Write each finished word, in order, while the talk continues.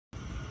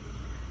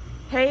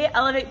Hey,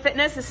 Elevate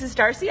Fitness, this is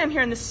Darcy. I'm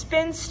here in the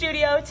spin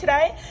studio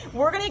today.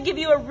 We're gonna give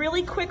you a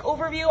really quick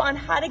overview on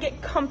how to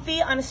get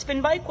comfy on a spin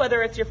bike,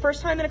 whether it's your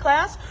first time in a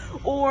class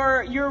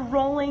or you're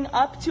rolling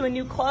up to a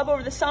new club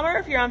over the summer,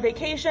 if you're on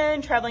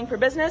vacation, traveling for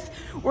business.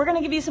 We're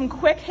gonna give you some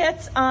quick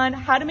hits on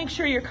how to make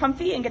sure you're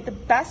comfy and get the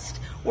best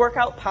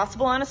workout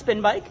possible on a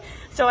spin bike.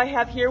 So I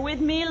have here with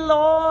me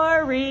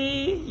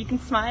Lori. You can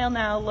smile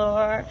now,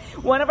 Lori.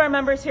 One of our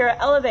members here at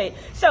Elevate.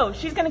 So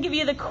she's gonna give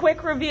you the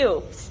quick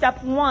review.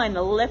 Step one,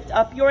 lift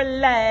up your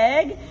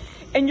leg.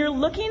 And you're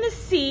looking to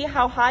see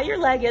how high your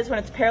leg is when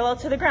it's parallel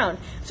to the ground.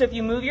 So if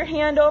you move your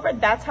hand over,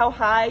 that's how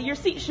high your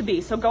seat should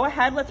be. So go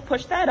ahead, let's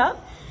push that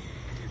up.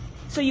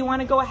 So you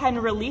wanna go ahead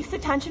and release the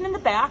tension in the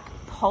back,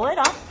 pull it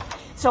up.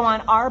 So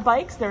on our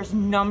bikes, there's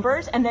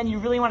numbers, and then you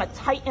really want to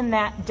tighten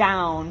that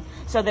down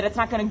so that it's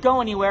not going to go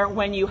anywhere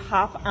when you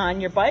hop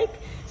on your bike.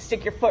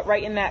 Stick your foot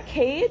right in that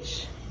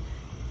cage.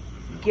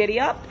 Giddy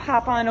up,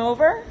 hop on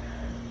over.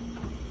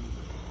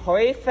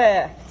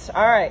 Perfect.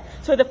 All right.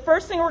 So the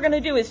first thing we're going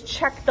to do is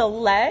check the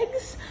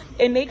legs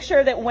and make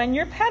sure that when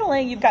you're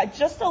pedaling, you've got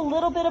just a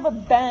little bit of a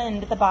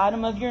bend at the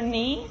bottom of your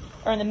knee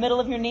or in the middle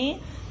of your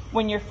knee.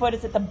 When your foot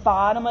is at the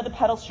bottom of the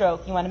pedal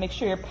stroke, you want to make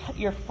sure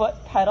your foot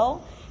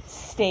pedal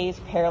stays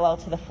parallel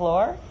to the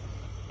floor.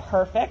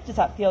 Perfect. Does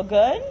that feel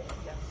good?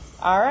 Yes.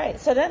 All right.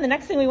 So then the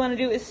next thing we want to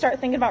do is start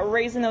thinking about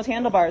raising those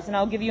handlebars, and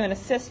I'll give you an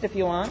assist if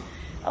you want.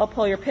 I'll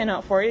pull your pin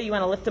out for you. You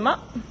want to lift them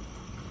up?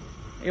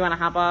 You want to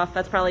hop off?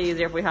 That's probably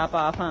easier if we hop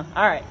off, huh?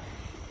 All right.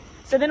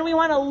 So then we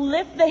want to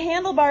lift the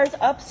handlebars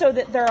up so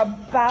that they're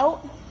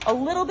about a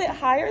little bit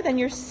higher than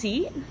your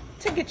seat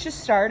to get you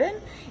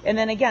started. And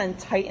then again,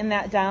 tighten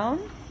that down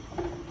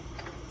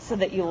so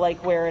that you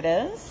like where it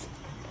is.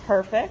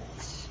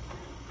 Perfect.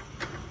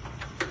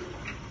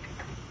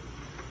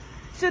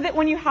 So that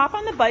when you hop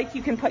on the bike,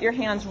 you can put your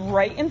hands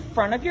right in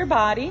front of your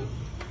body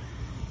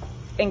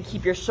and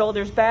keep your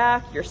shoulders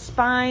back, your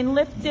spine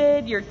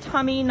lifted, your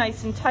tummy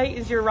nice and tight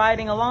as you're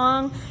riding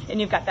along,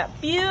 and you've got that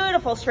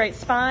beautiful straight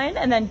spine.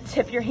 And then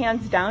tip your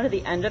hands down to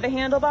the end of the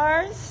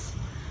handlebars,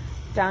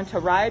 down to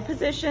ride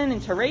position,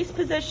 into race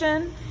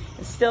position,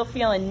 and still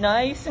feeling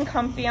nice and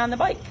comfy on the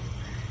bike.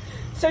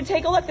 So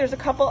take a look, there's a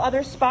couple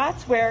other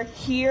spots where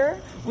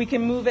here we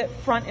can move it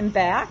front and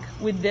back.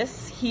 With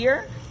this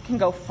here, can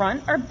go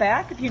front or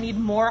back if you need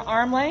more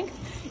arm length.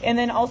 And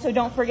then also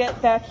don't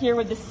forget back here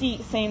with the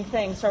seat, same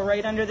thing. So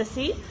right under the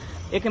seat,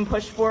 it can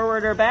push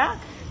forward or back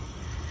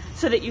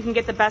so that you can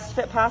get the best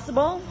fit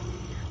possible.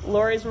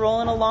 Lori's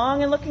rolling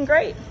along and looking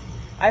great.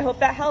 I hope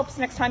that helps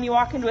next time you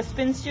walk into a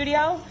spin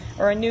studio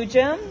or a new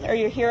gym or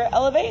you're here at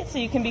Elevate so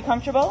you can be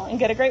comfortable and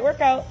get a great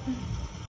workout.